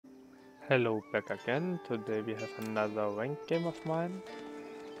Hello, back again. Today we have another ranked game of mine.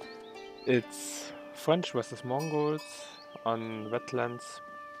 It's French versus Mongols on Wetlands.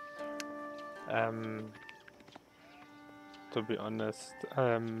 Um, to be honest,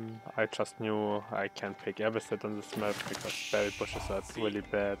 I just knew I can't pick everything on this map because berry bushes are really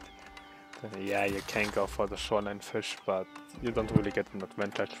bad. Yeah, you can go for the shoreline fish, but you don't really get an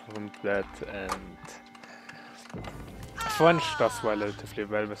advantage from that, and French does relatively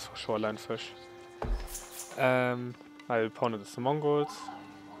well with shoreline fish. My opponent is the Mongols,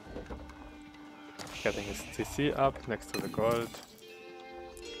 getting his CC up next to the gold.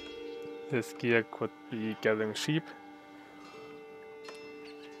 His gear could be gathering sheep.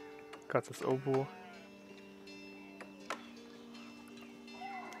 Got his oboe.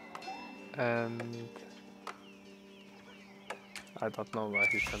 And I don't know why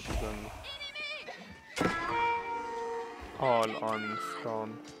he sent them all on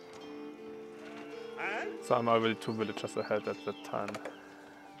stone. So I'm already 2 villagers ahead at that time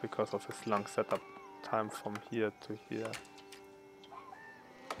because of his long setup time from here to here.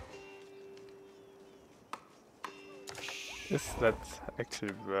 Is that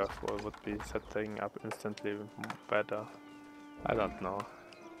actually worth, or would be setting up instantly better? I don't know.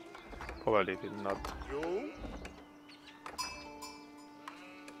 Probably not.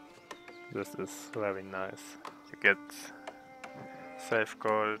 This is very nice. You get safe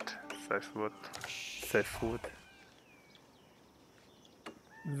gold, safe wood, safe food.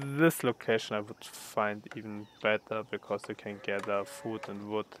 This location I would find even better because you can gather food and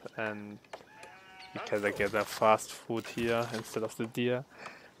wood, and you can gather fast food here instead of the deer.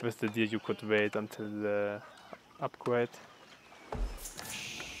 With the deer you could wait until the upgrade.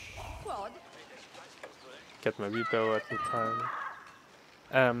 Get my wheelbarrow at the time.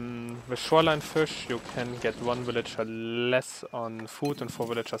 With shoreline fish you can get 1 villager less on food and 4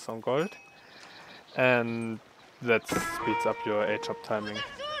 villagers on gold. And that speeds up your age-up timing.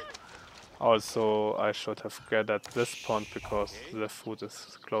 Also, I should have gathered this pond because the food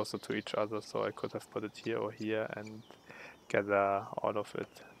is closer to each other, so I could have put it here or here and gather all of it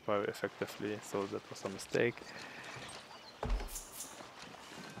very effectively, so that was a mistake.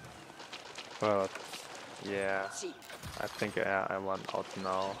 But yeah, I think I won out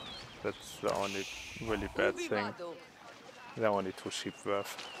now. That's the only really bad thing. There are only 2 sheep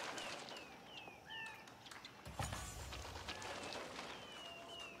worth.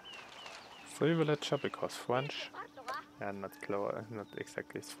 Three villager because French, and not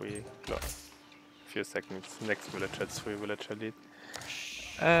exactly 3, a few seconds. Next villager, 3 villager lead,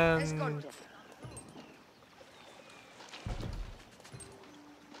 and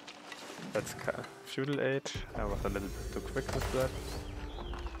that's feudal age. I was a little bit too quick with that,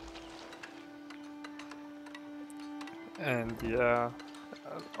 and yeah,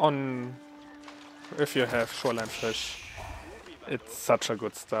 if you have shoreline fish. It's such a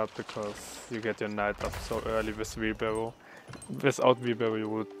good start because you get your knight up so early with wheelbarrow. Without wheelbarrow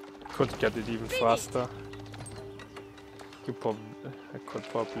you could get it even faster. I could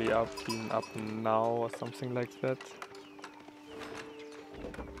probably been up now or something like that.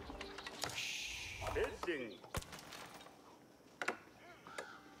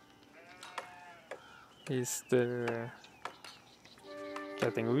 He's still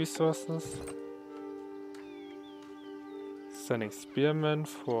getting resources. Sending spearmen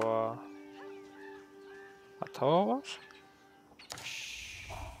for a tower wash.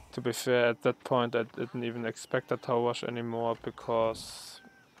 To be fair, at that point I didn't even expect a tower wash anymore because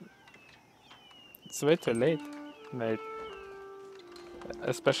it's way too late, mate.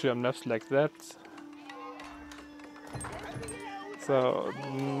 Especially on maps like that. So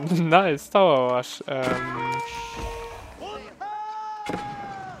nice tower wash.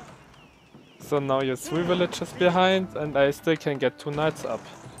 So now you're 3 villages behind, and I still can get 2 knights up.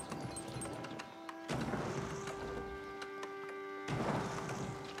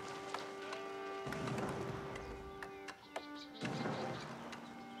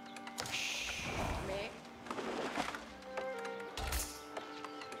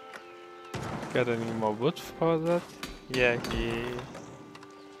 Get any more wood for that? Yeah, he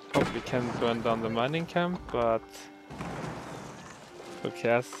probably can burn down the mining camp, but who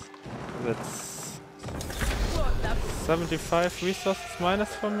cares? That's 75 resources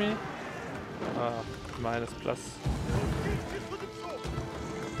minus for me. Minus plus.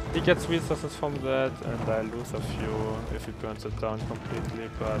 He gets resources from that, and I lose a few if he burns it down completely,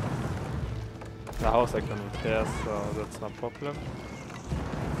 but the house I can repair, so that's no problem.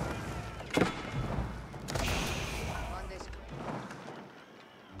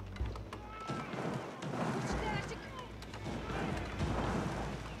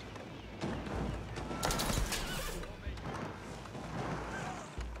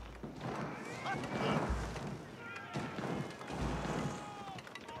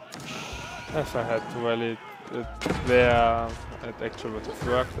 If I had really it there, it actually would have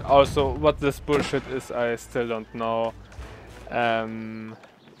worked. Also, what this bullshit is, I still don't know. I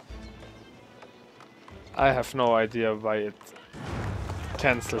have no idea why it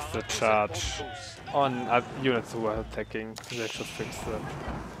cancels the charge on units who are attacking. They should fix that.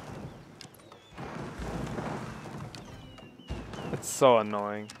 It's so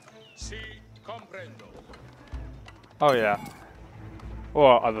annoying. Oh yeah.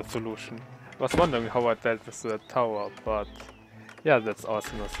 Or other solution. I was wondering how I dealt with the tower, but yeah, that's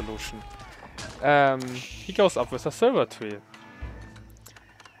also a solution. He goes up with a silver tree.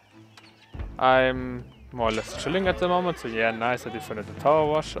 I'm more or less chilling at the moment, so yeah, nice, I defended the tower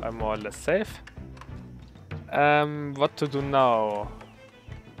wash, I'm more or less safe. What to do now?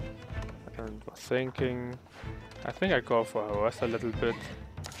 And was thinking, I think I go for harass a little bit.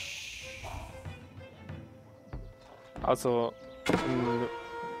 Also,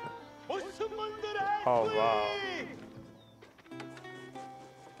 oh wow.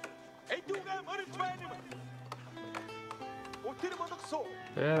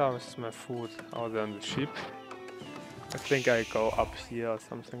 Yeah, that was my food. Oh, then the sheep. I think I go up here or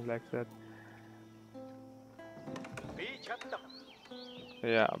something like that.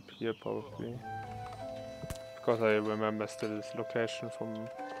 Yeah, up here probably. Because I remember still this location from...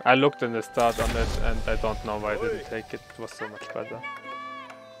 I looked in the start on it and I don't know why I didn't take it. It was so much better.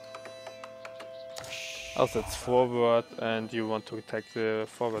 Also it's forward and you want to take the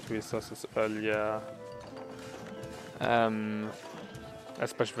forward resources earlier.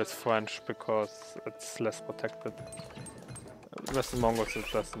 Especially with French because it's less protected. With the Mongols it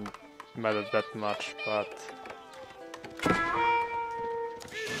doesn't matter that much, but...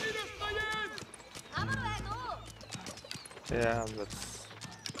 yeah, that's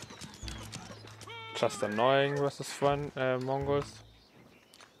just annoying versus Mongols.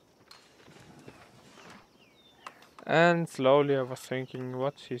 And slowly I was thinking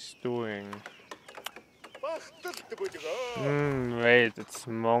what he's doing. Wait, it's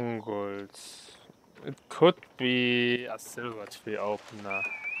Mongols. It could be a silver tree opener.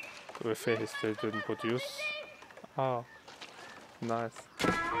 If he still didn't produce. Oh, nice.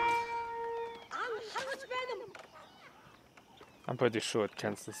 I'm pretty sure it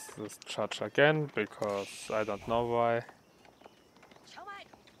cancels this charge again, because I don't know why.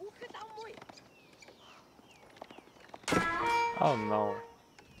 Oh no.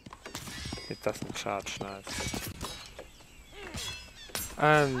 It doesn't charge, nice.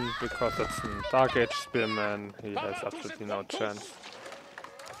 And because it's a Dark Age Spearman, he has absolutely no chance.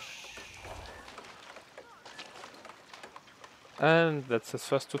 And that's his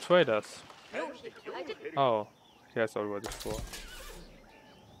first 2 traders. Oh, he has already 4.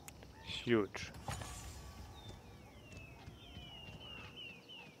 Huge.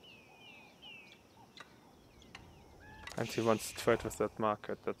 And he wants to trade with that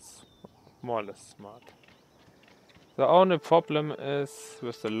market, that's more or less smart. The only problem is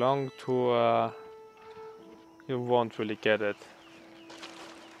with the long tour, you won't really get it.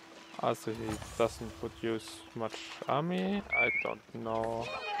 Also, he doesn't produce much army. I don't know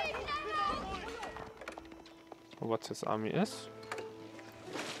what his army is.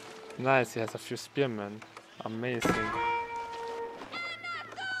 Nice, he has a few spearmen. Amazing.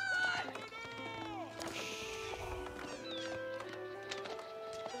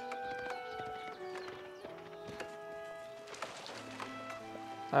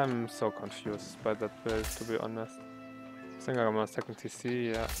 I'm so confused by that build, to be honest. I think I'm on second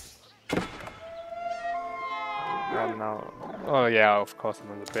TC, yeah. And now... oh yeah, of course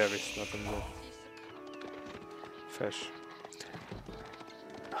I'm on the berries, not on the fish.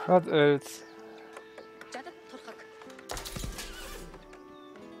 What else?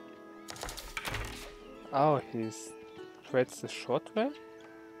 Oh, he trades the short way?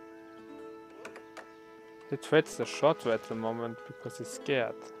 He trades the short way at the moment because he's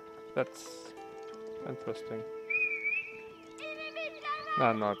scared. That's interesting.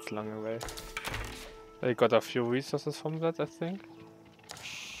 No, it's long away. They got a few resources from that, I think.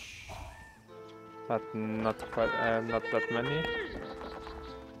 But not quite, not that many.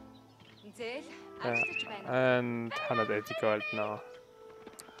 Yeah, and 180 gold now.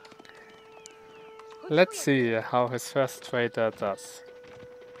 Let's see how his first trader does.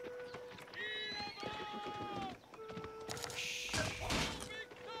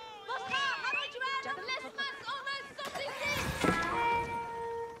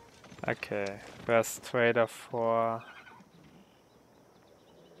 Okay, first trader for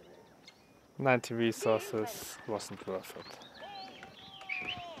 90 resources wasn't worth it.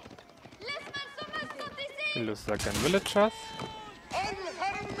 He loses again villagers.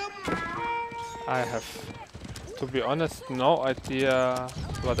 I have, to be honest, no idea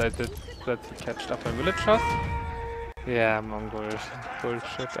what I did that he catched up my villagers. Yeah, Mongol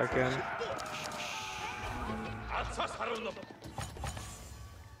bullshit again.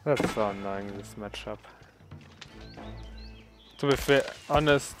 That's so annoying, this matchup. To be fair,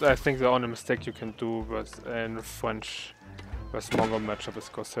 honest, I think the only mistake you can do was in French versus Mongol matchup is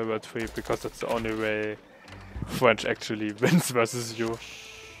go silver 3, because that's the only way French actually wins versus you.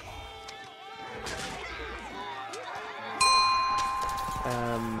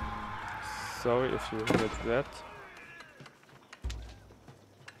 Sorry if you heard that.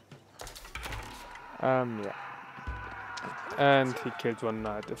 Yeah. And he killed one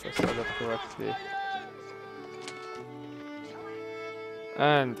knight, if I saw that correctly.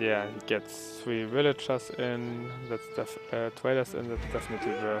 And yeah, he gets 3 villagers in, that's traders in, that's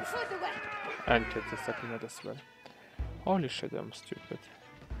definitely worth. And kills the second knight as well. Holy shit, I'm stupid.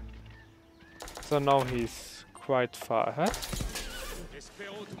 So now he's quite far ahead.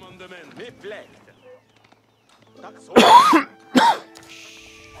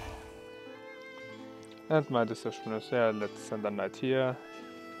 And my decision is, yeah, let's send a knight here,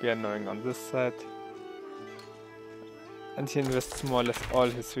 be annoying on this side. And he invests more or less all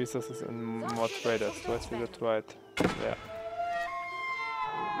his resources in more traders, do I see that right? Yeah.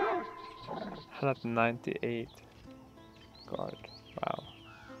 198 gold, wow.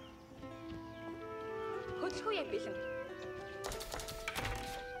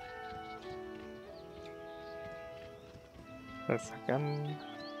 That's again,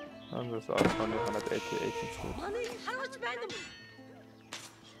 and there's only 188 in food.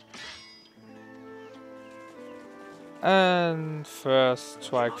 And first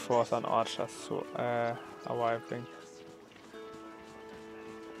strike force on archers so arriving.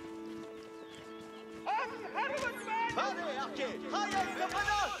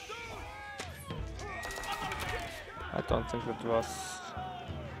 I don't think it was.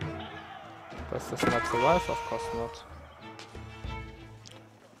 Does this not survive? Of course not.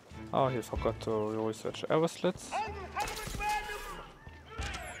 Oh, he forgot to research arrow slits.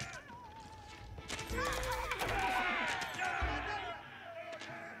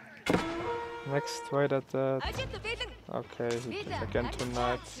 Next trader dead. Okay, he took again 2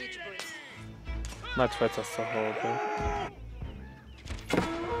 knights. My trades are so horrible.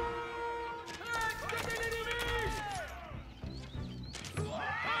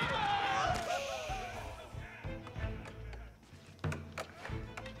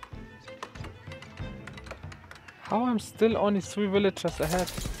 How I'm still only 3 villagers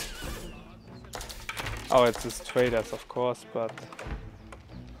ahead? Oh, it's his traders, of course, but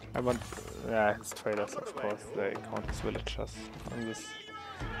I want, yeah, his traders, of course, they count as villagers on this.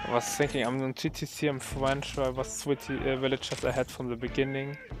 I was thinking I'm on GTC, I'm French, so I was 3 villagers ahead from the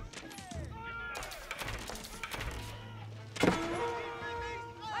beginning.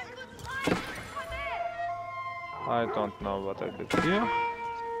 I don't know what I did here.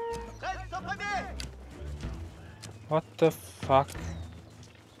 What the fuck?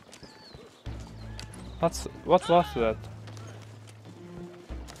 What was that?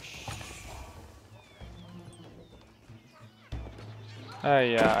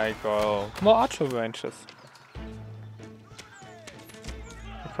 Yeah, I go more archer ranges.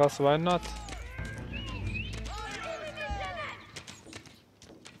 Because why not?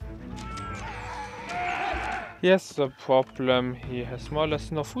 Yes, the problem, he has more or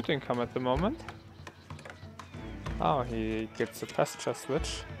less no food income at the moment. Oh, he gets a pasture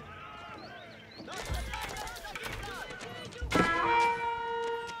switch.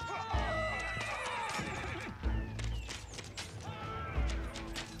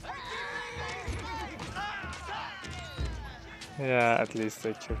 Yeah, at least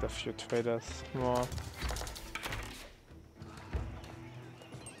they killed a few traders more.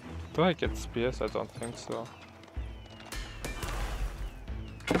 Do I get spears? I don't think so.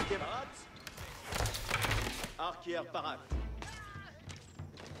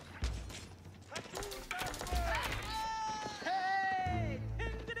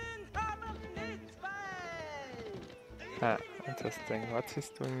 Ah, interesting. What he's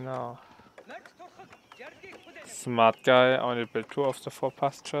doing now? Smart guy, only built 2 of the 4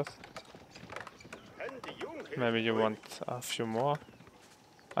 pastures. Maybe you want a few more.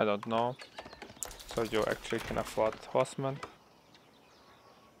 I don't know. So you actually can afford horsemen.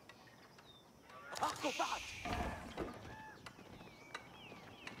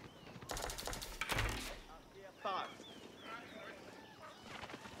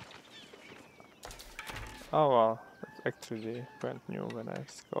 Oh wow, that's actually brand new when I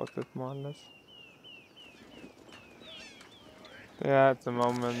scouted more or less. Yeah, at the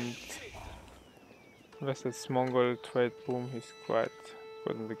moment with his Mongol trade boom, he's quite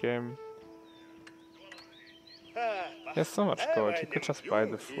good in the game. He has so much gold, he could just buy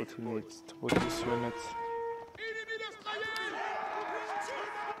the food he needs to produce units.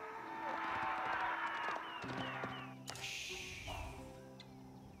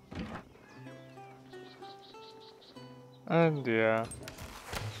 And yeah,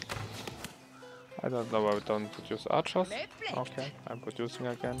 I don't know why we don't produce archers. Okay, I'm producing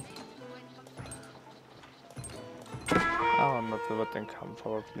again. Oh, not the Wetland come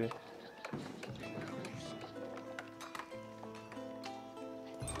probably.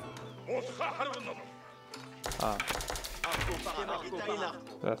 Ah,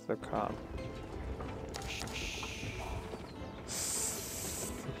 that's the calm.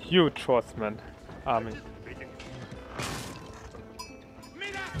 Huge horseman army.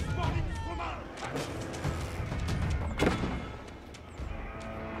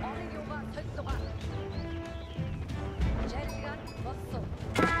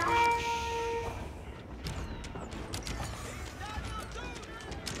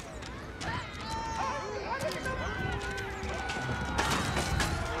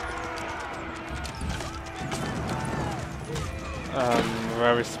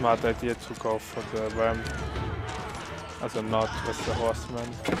 Very smart idea to go for the ram, also not with the horseman,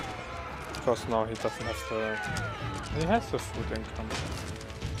 because now he doesn't have the... he has the food income,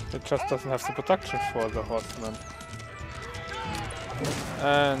 he just doesn't have the production for the horseman.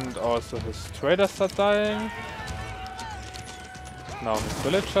 And also his traders are dying, now his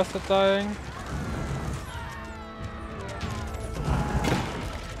villagers are dying.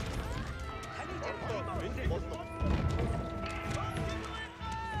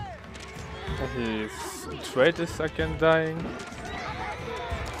 His trade is again dying.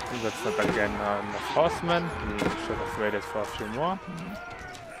 That's not again enough horsemen. He should have waited for a few more.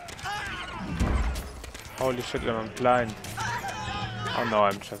 Holy shit, I'm blind. Oh no,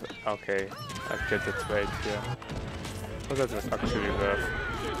 I'm just... okay, I get the trade here. So that was actually worth.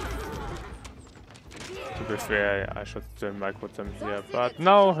 To be fair, I should still micro them here. But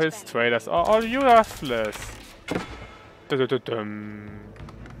now his traders are all useless.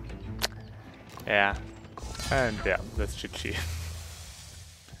 Yeah, and yeah, that's GG.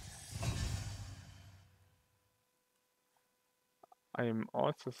 I'm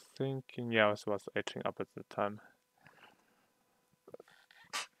also thinking, yeah, I was aging up at the time.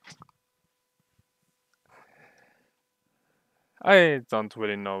 I don't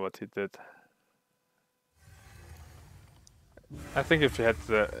really know what he did. I think if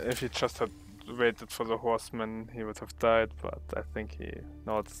he just had waited for the horseman, he would have died, but I think he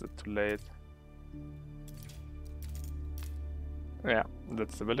noticed it too late. Yeah,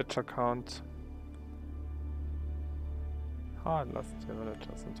 that's the villager count. Oh, I lost the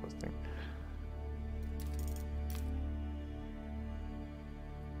villagers, interesting.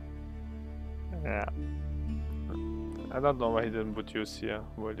 Yeah. I don't know why he didn't produce here,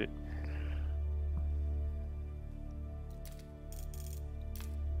 really.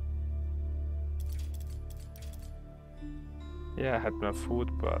 Yeah, I had my food,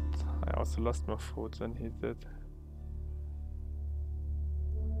 but I also lost my food than he did.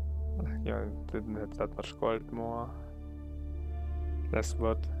 Yeah, didn't have that much gold more. Less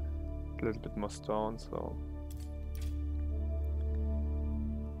wood, a little bit more stone, so...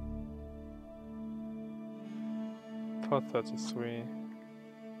 433.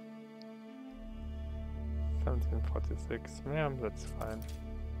 1746. Yeah, that's fine.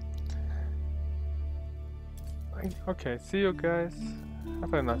 Okay, see you guys.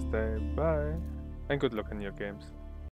 Have a nice day. Bye. And good luck in your games.